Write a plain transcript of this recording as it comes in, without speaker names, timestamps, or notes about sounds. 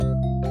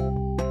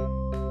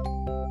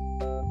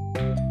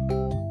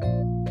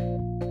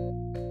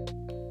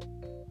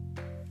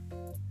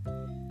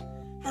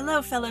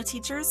Hello, fellow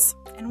teachers,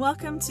 and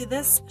welcome to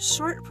this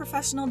short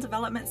professional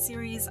development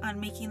series on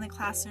making the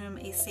classroom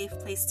a safe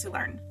place to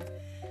learn.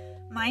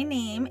 My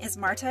name is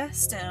Marta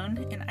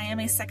Stone, and I am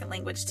a second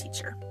language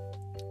teacher.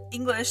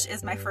 English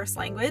is my first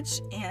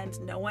language, and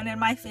no one in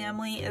my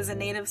family is a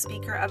native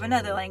speaker of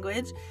another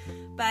language,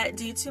 but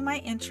due to my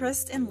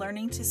interest in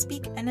learning to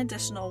speak an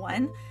additional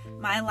one,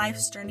 my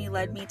life's journey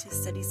led me to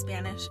study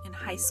Spanish in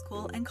high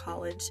school and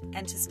college,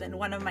 and to spend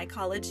one of my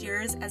college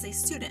years as a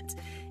student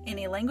in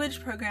a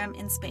language program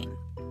in Spain.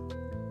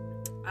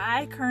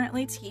 I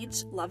currently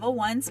teach Level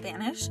 1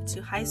 Spanish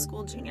to high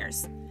school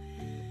juniors.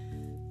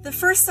 The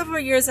first several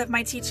years of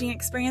my teaching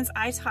experience,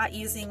 I taught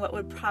using what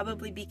would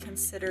probably be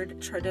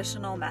considered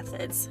traditional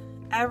methods.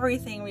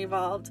 Everything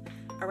revolved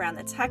around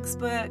the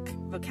textbook,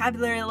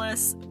 vocabulary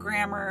lists,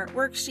 grammar,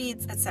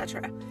 worksheets,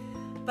 etc.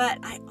 But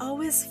I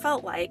always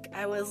felt like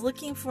I was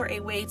looking for a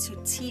way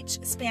to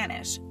teach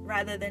Spanish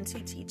rather than to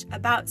teach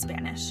about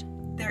Spanish.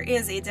 There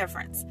is a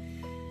difference.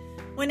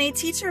 When a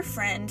teacher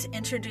friend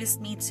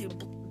introduced me to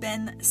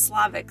Ben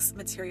Slavic's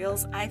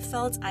materials, I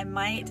felt I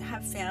might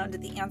have found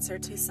the answer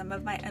to some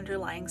of my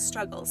underlying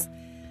struggles.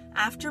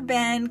 After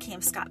Ben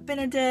came Scott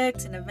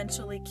Benedict, and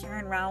eventually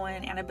Karen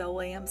Rowan, Annabelle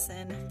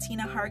Williamson,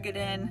 Tina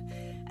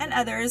Hargaden, and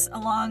others,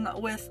 along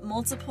with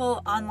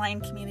multiple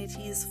online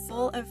communities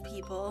full of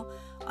people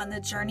on the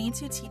journey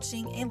to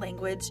teaching a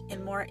language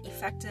in more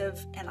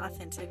effective and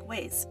authentic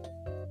ways.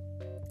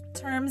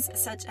 Terms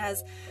such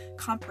as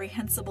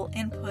comprehensible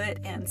input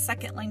and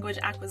second language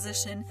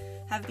acquisition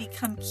have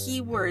become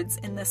key words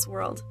in this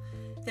world.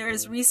 There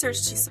is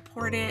research to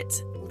support it,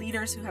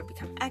 leaders who have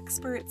become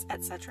experts,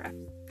 etc.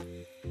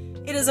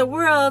 It is a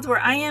world where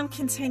I am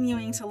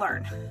continuing to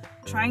learn,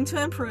 trying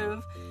to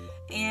improve,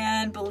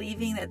 and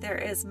believing that there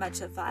is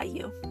much of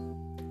value.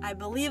 I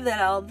believe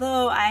that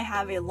although I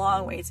have a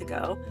long way to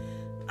go,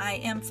 I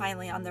am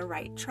finally on the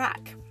right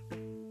track.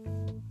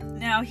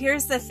 Now,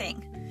 here's the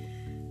thing.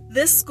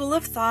 This school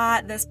of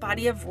thought, this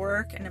body of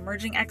work, and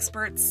emerging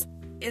experts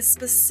is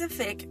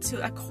specific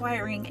to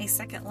acquiring a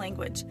second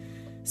language.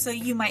 So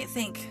you might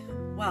think,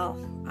 well,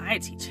 I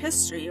teach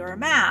history or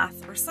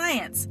math or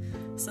science,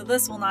 so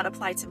this will not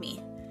apply to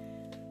me.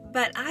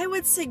 But I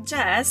would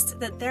suggest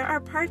that there are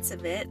parts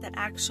of it that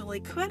actually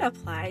could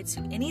apply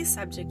to any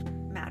subject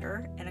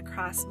matter and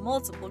across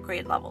multiple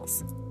grade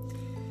levels.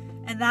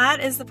 And that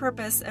is the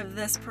purpose of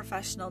this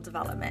professional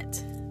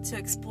development, to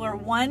explore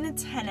one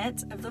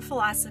tenet of the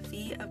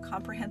philosophy of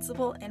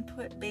comprehensible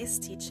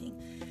input-based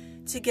teaching,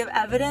 to give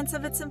evidence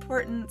of its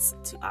importance,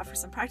 to offer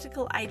some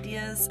practical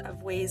ideas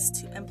of ways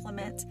to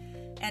implement,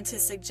 and to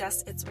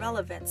suggest its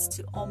relevance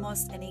to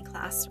almost any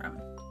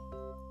classroom.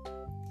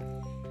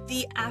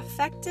 The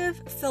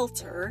affective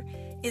filter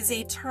is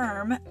a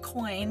term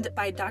coined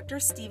by Dr.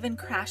 Stephen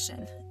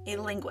Krashen, a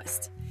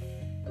linguist.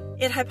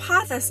 It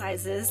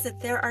hypothesizes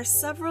that there are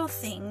several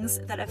things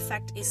that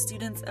affect a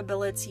student's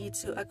ability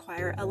to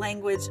acquire a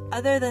language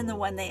other than the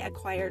one they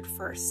acquired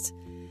first.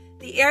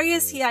 The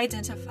areas he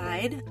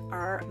identified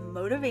are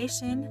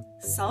motivation,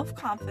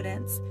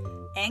 self-confidence,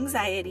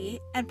 anxiety,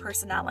 and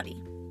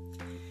personality.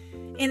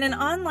 In an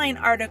online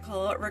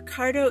article,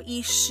 Ricardo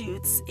E.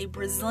 Schutz, a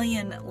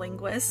Brazilian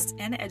linguist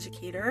and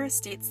educator,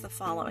 states the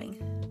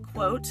following,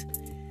 quote,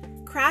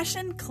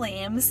 Krashen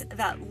claims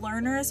that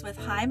learners with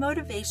high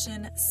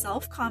motivation,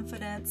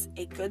 self-confidence,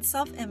 a good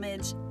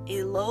self-image,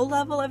 a low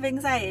level of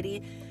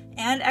anxiety,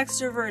 and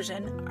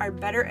extroversion are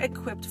better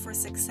equipped for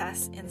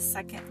success in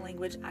second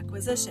language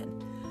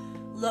acquisition.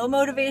 Low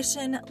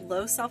motivation,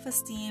 low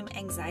self-esteem,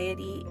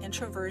 anxiety,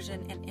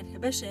 introversion, and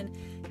inhibition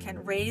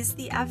can raise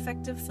the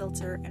affective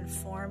filter and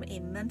form a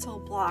mental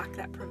block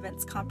that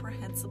prevents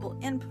comprehensible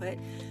input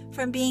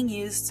from being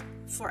used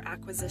for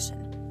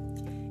acquisition.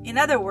 In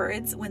other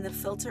words, when the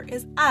filter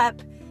is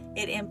up,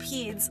 it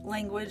impedes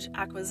language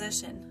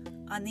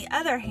acquisition. On the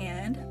other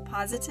hand,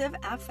 positive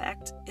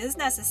affect is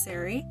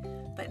necessary,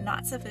 but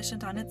not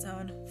sufficient on its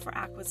own for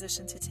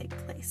acquisition to take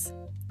place.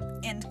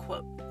 End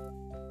quote.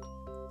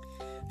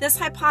 This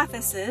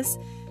hypothesis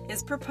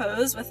is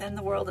proposed within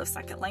the world of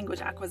second language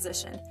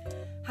acquisition.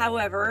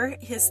 However,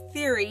 his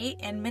theory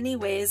in many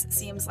ways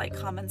seems like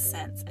common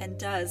sense and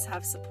does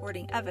have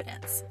supporting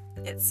evidence.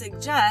 It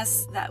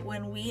suggests that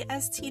when we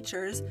as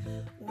teachers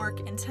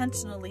work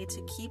intentionally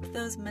to keep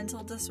those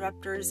mental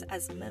disruptors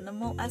as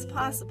minimal as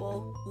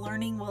possible,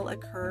 learning will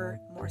occur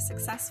more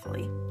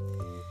successfully.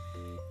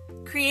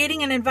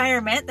 Creating an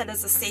environment that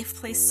is a safe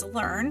place to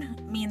learn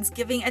means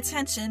giving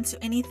attention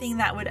to anything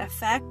that would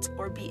affect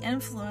or be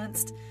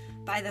influenced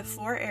by the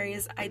four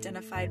areas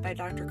identified by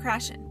Dr.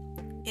 Krashen.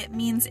 It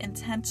means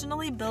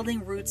intentionally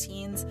building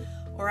routines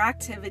or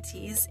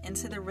activities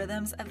into the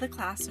rhythms of the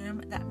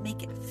classroom that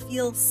make it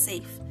feel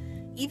safe,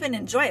 even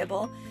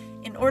enjoyable,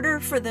 in order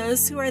for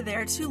those who are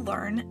there to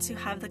learn to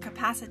have the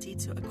capacity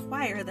to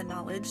acquire the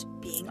knowledge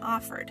being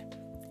offered.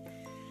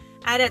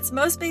 At its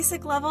most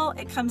basic level,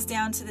 it comes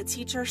down to the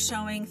teacher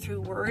showing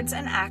through words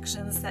and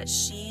actions that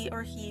she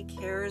or he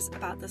cares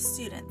about the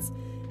students,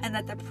 and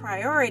that the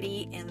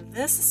priority in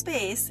this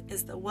space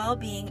is the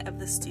well-being of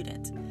the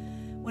student.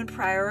 When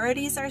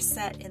priorities are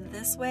set in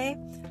this way,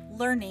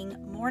 learning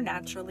more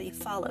naturally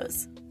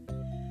follows.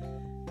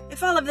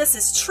 If all of this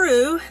is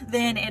true,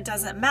 then it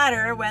doesn't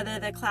matter whether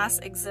the class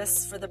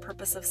exists for the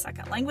purpose of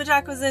second language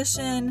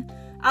acquisition,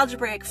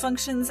 algebraic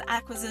functions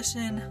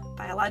acquisition,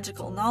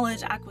 biological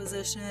knowledge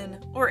acquisition,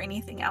 or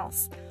anything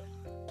else.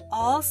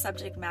 All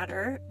subject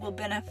matter will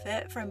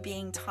benefit from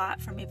being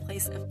taught from a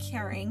place of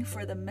caring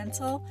for the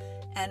mental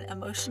and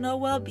emotional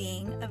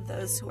well-being of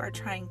those who are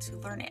trying to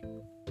learn it.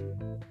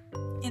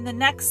 In the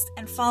next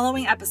and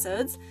following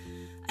episodes,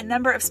 a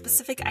number of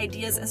specific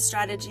ideas and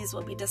strategies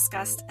will be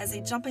discussed as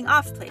a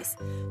jumping-off place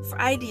for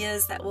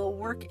ideas that will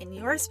work in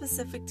your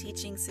specific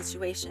teaching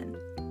situation.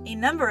 A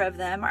number of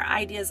them are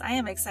ideas I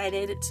am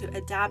excited to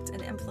adapt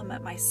and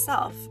implement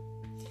myself.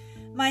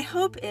 My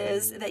hope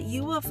is that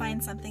you will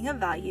find something of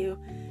value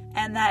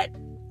and that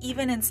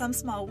even in some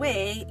small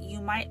way, you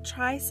might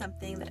try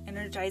something that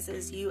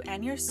energizes you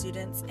and your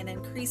students and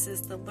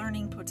increases the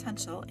learning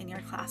potential in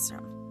your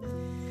classroom.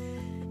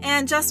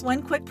 And just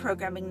one quick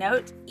programming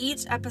note,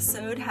 each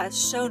episode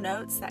has show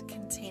notes that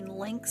contain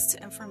links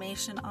to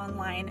information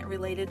online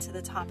related to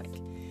the topic.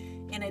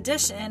 In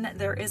addition,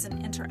 there is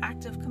an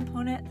interactive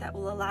component that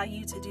will allow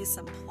you to do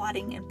some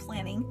plotting and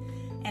planning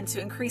and to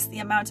increase the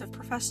amount of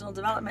professional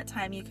development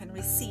time you can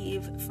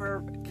receive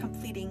for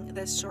completing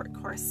this short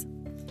course.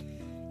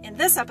 In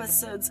this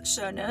episode's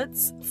show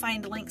notes,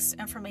 find links to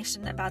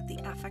information about the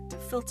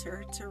affective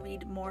filter to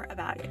read more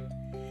about it.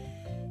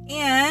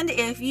 And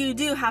if you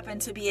do happen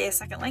to be a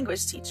second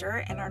language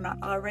teacher and are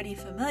not already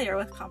familiar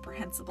with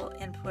comprehensible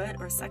input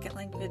or second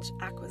language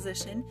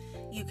acquisition,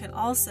 you can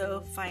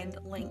also find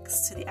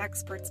links to the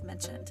experts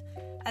mentioned,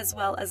 as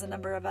well as a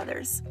number of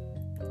others.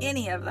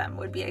 Any of them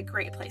would be a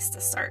great place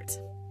to start.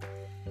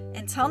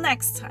 Until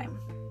next time,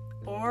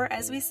 or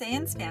as we say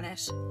in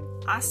Spanish,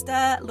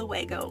 hasta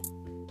luego.